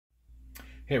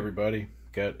Hey everybody,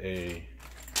 got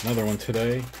another one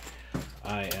today.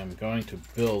 I am going to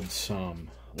build some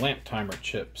lamp timer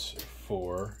chips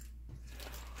for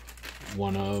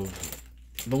one of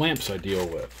the lamps I deal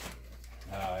with.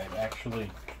 I actually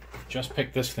just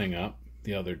picked this thing up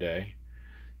the other day.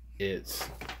 It's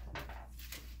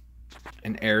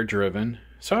an air-driven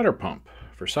solder pump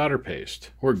for solder paste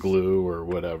or glue or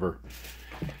whatever.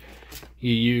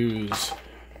 You use,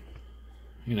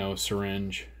 a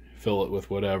syringe, fill it with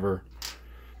whatever,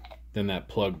 then that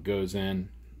plug goes in,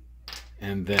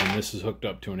 and then this is hooked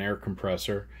up to an air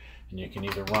compressor, and you can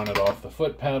either run it off the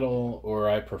foot pedal, or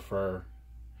I prefer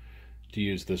to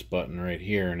use this button right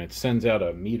here, and it sends out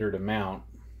a metered amount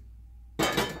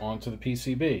onto the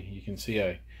PCB. You can see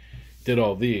I did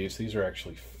all these. These are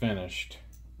actually finished,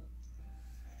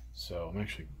 so I'm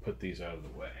actually put these out of the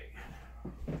way.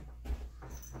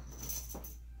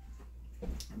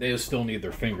 They still need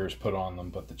their fingers put on them,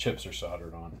 but the chips are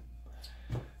soldered on.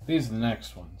 These are the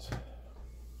next ones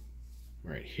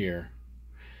right here.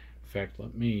 In fact,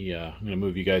 I'm going to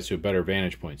move you guys to a better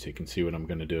vantage point so you can see what I'm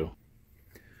going to do.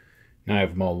 Now I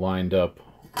have them all lined up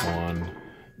on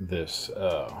this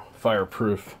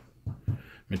fireproof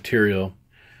material.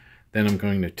 Then I'm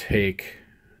going to take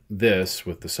this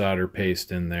with the solder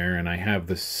paste in there, and I have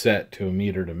this set to a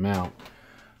metered amount.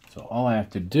 So all I have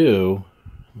to do,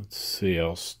 let's see,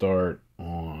 I'll start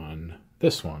on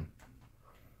this one,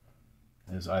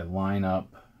 is I line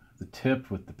up the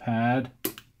tip with the pad,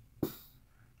 and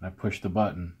I push the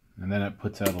button, and then it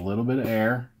puts out a little bit of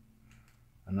air,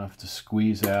 enough to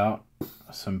squeeze out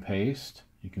some paste.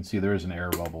 You can see there is an air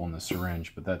bubble in the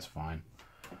syringe, but that's fine.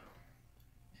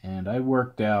 And I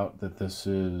worked out that this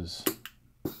is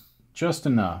just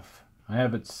enough. I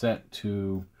have it set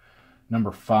to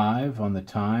number 5 on the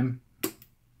time.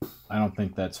 I don't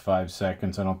think that's 5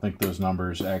 seconds. I don't think those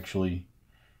numbers actually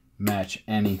match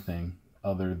anything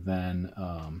other than,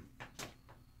 an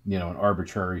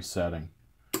arbitrary setting.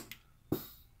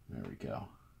 There we go.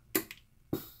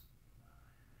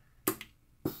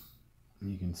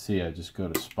 You can see I just go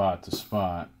to spot,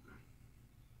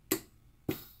 and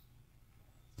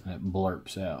it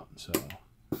blurps out. So,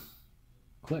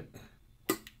 click.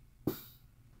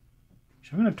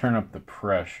 So I'm going to turn up the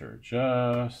pressure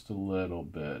just a little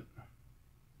bit.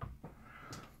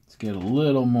 Let's get a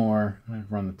little more. I've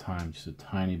run the time just a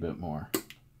tiny bit more.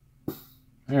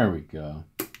 There we go.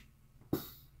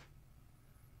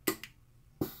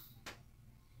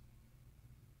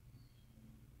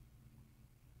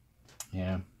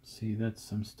 Yeah, see,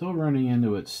 I'm still running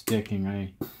into it sticking.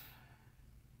 I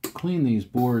clean these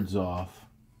boards off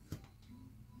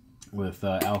with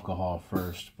alcohol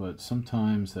first, but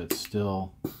sometimes that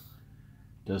still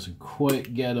doesn't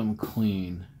quite get them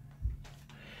clean.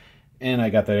 And I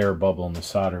got that air bubble in the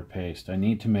solder paste. I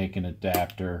need to make an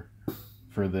adapter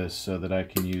for this so that I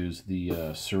can use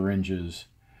the syringes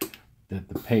that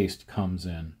the paste comes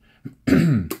in.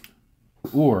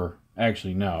 Or,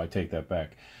 actually, no, I take that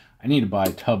back. I need to buy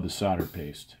a tub of solder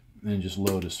paste and then just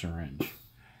load a syringe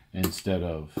instead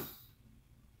of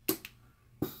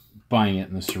buying it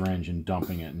in the syringe and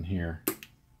dumping it in here,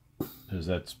 because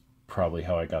that's probably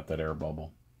how I got that air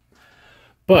bubble.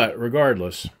 But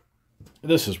regardless,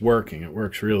 this is working. It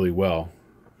works really well.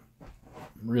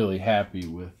 I'm really happy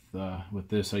with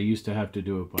this. I used to have to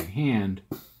do it by hand,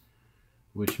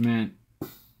 which meant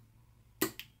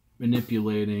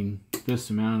manipulating this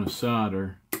amount of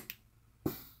solder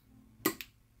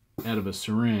out of a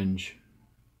syringe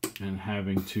and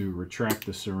having to retract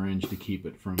the syringe to keep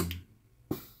it from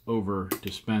over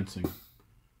dispensing.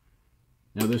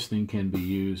 Now this thing can be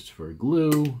used for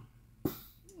glue,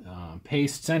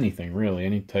 pastes, anything really,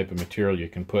 any type of material you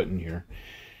can put in here.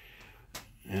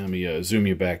 And let me zoom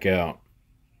you back out.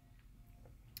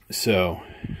 So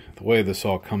the way this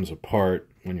all comes apart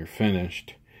when you're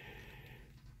finished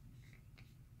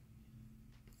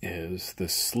is the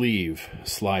sleeve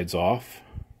slides off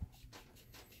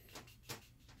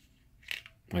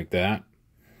like that,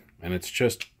 and it's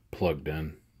just plugged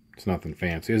in. It's nothing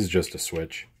fancy. This is just a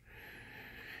switch.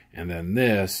 And then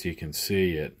this, you can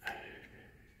see it.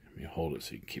 Let me hold it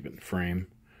so you can keep it in frame.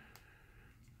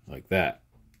 Like that.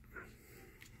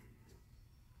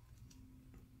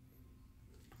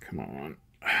 Come on.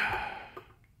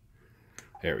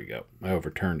 There we go. I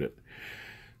overturned it.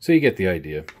 So you get the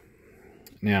idea.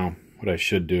 Now, what I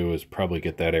should do is probably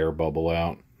get that air bubble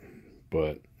out.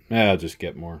 But I'll just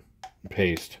get more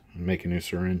paste and make a new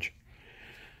syringe.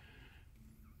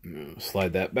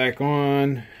 Slide that back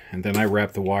on, and then I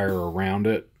wrap the wire around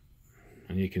it,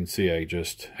 and you can see actually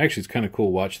it's kind of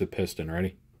cool. Watch the piston.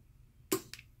 Ready?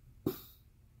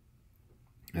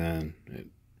 And it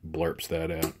blurps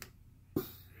that out.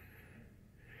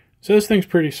 So this thing's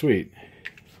pretty sweet.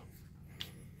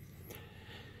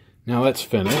 Now that's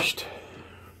finished.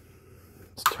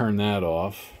 Let's turn that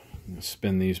off. I'm going to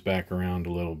spin these back around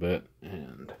a little bit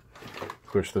and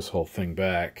push this whole thing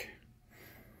back.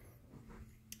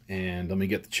 And let me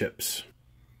get the chips.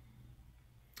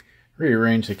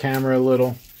 Rearrange the camera a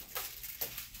little.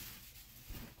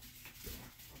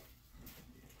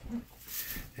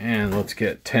 And let's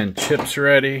get 10 chips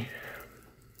ready.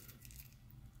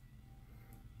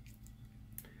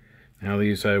 Now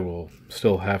these I will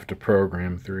still have to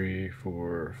program 3,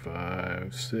 4,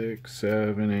 5, 6,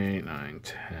 7, 8, 9,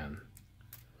 10.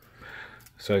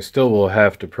 So I still will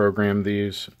have to program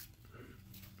these.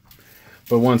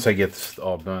 But once I get this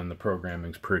all done, the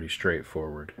programming's pretty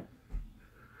straightforward.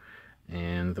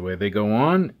 And the way they go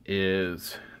on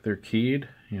is they're keyed.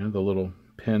 You know, the little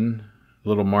pin,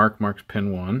 little mark marks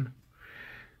pin 1.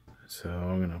 So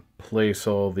I'm going to place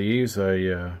all these.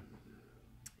 I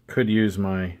could use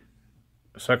my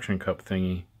suction cup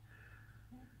thingy,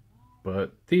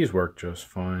 but these work just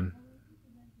fine.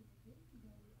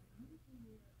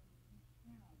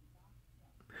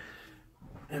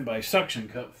 And by suction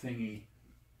cup thingy,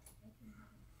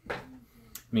 I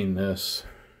mean this,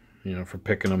 you know, for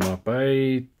picking them up.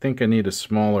 I think I need a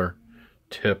smaller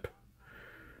tip.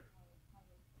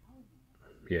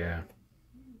 Yeah.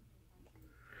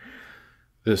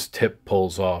 This tip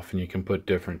pulls off and you can put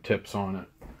different tips on it.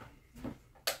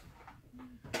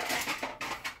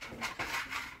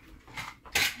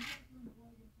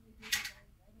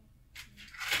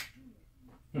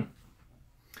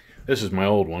 This is my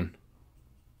old one.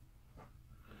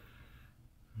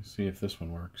 Let's see if this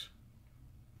one works.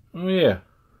 Oh yeah.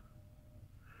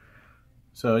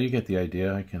 So you get the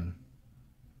idea. I can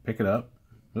pick it up.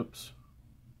 Oops.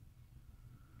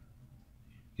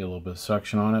 Get a little bit of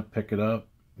suction on it, pick it up,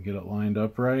 get it lined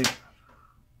up right.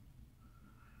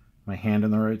 My hand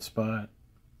in the right spot.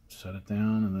 Set it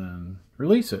down and then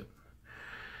release it.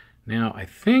 Now I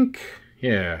think,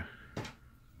 yeah.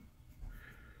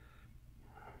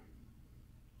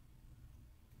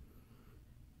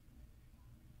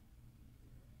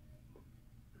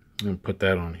 I'm going to put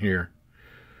that on here.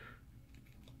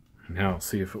 Now I'll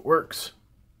see if it works.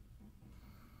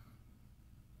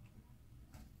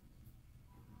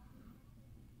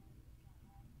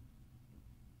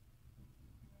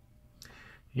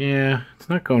 Yeah, it's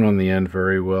not going on the end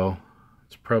very well.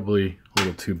 It's probably a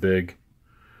little too big.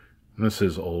 This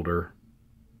is older.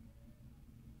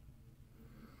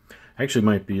 I actually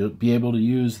might be able to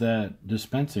use that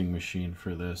dispensing machine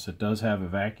for this. It does have a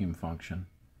vacuum function.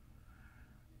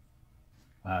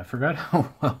 I forgot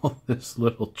how well this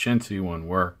little chintzy one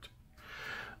worked.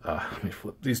 Let me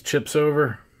flip these chips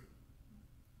over.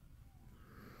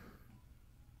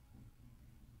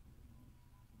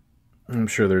 I'm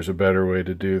sure there's a better way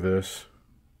to do this.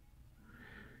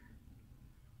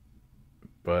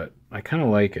 But I kind of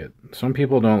like it. Some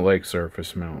people don't like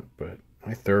surface mount, but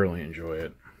I thoroughly enjoy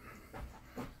it.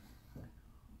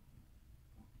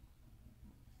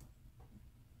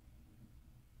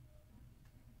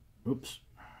 Oops.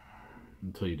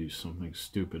 Until you do something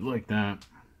stupid like that.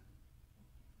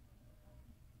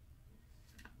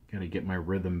 Gotta get my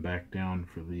rhythm back down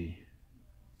for the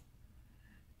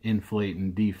inflate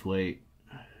and deflate,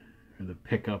 or the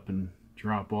pick up and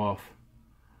drop off.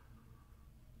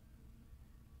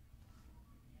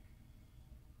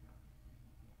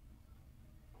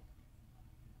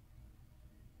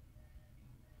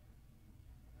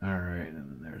 Alright,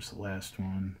 and then there's the last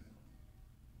one.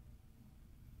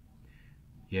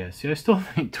 Yeah, see, I still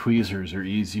think tweezers are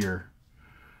easier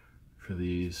for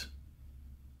these,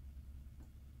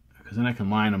 because then I can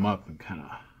line them up and kind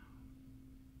of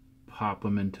pop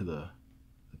them into the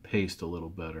paste a little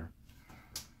better.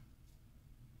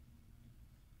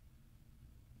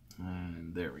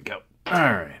 And there we go.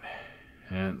 All right,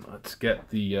 and let's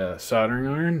get the soldering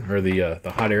iron, or the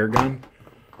hot air gun.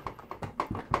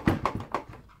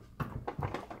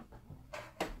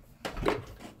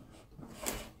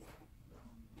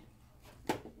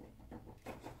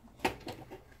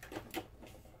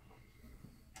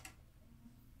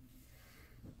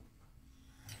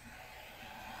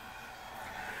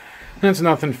 It's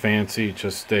nothing fancy,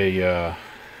 just a,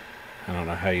 I don't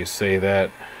know how you say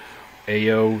that,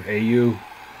 IU,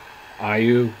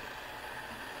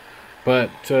 but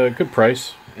good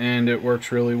price, and it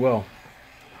works really well.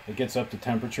 It gets up to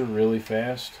temperature really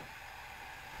fast.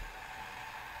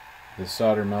 The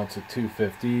solder melts at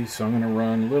 250, so I'm going to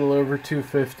run a little over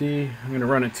 250. I'm going to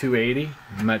run at 280,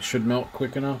 and that should melt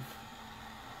quick enough.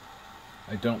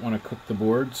 I don't want to cook the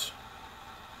boards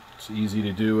It's easy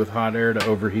to do with hot air to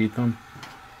overheat them.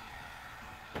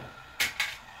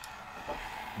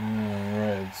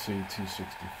 Alright, let's see,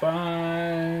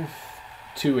 265,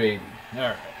 280.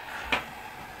 Alright.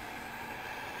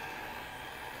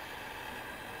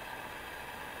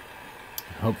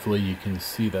 Hopefully you can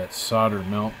see that solder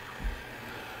melt.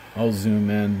 I'll zoom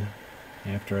in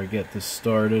after I get this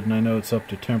started, and I know it's up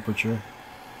to temperature.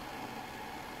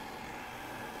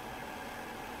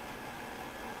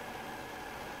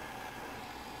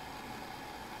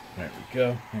 There we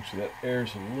go. Actually, that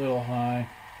air's a little high.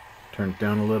 Turn it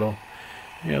down a little.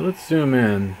 Yeah, let's zoom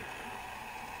in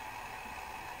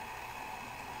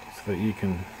so that you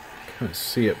can kind of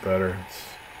see it better. Let's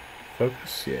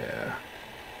focus, yeah.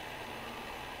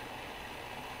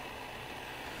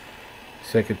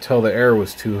 See, I could tell the air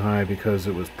was too high because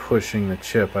it was pushing the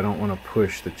chip. I don't want to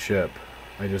push the chip.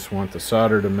 I just want the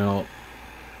solder to melt.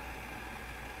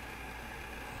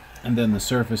 And then the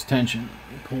surface tension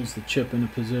pulls the chip into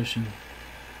position.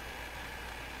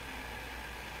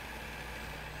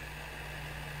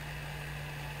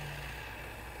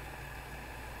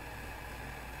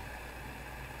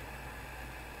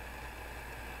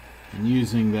 And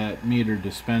using that meter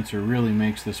dispenser really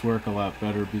makes this work a lot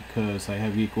better because I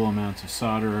have equal amounts of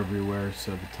solder everywhere,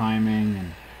 so the timing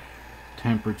and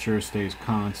temperature stays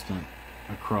constant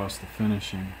across the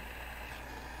finishing.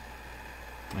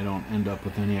 I don't end up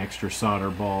with any extra solder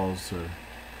balls or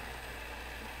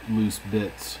loose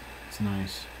bits. It's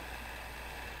nice.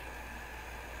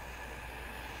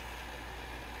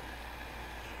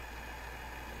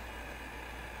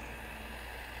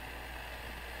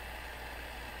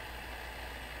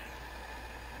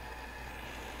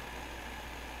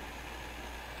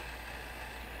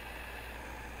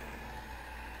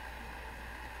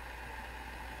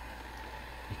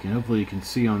 Hopefully you can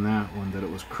see on that one that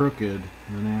it was crooked,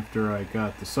 and then after I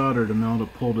got the solder to melt,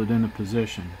 it pulled it into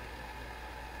position.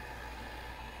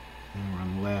 And we're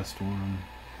on the last one.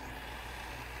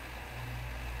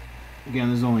 Again,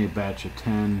 this is only a batch of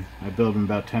 10. I build them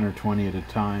about 10 or 20 at a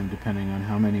time, depending on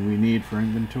how many we need for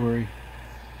inventory.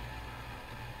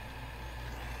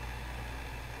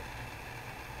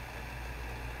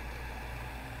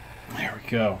 There we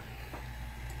go.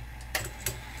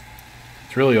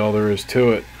 That's really all there is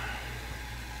to it.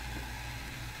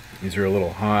 These are a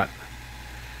little hot.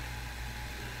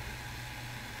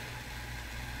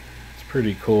 It's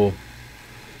pretty cool.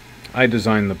 I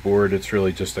designed the board. It's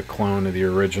really just a clone of the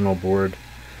original board.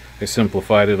 I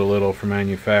simplified it a little for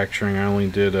manufacturing. I only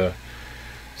did a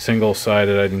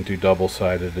single-sided. I didn't do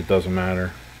double-sided. It doesn't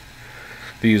matter.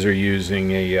 These are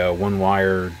using a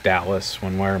one-wire Dallas,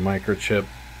 one-wire microchip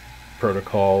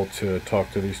protocol to talk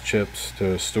to these chips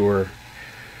to store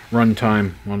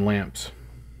runtime on lamps.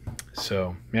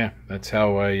 So yeah, that's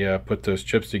how I put those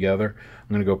chips together. I'm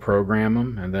going to go program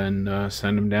them and then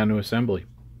send them down to assembly.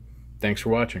 Thanks for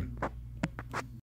watching.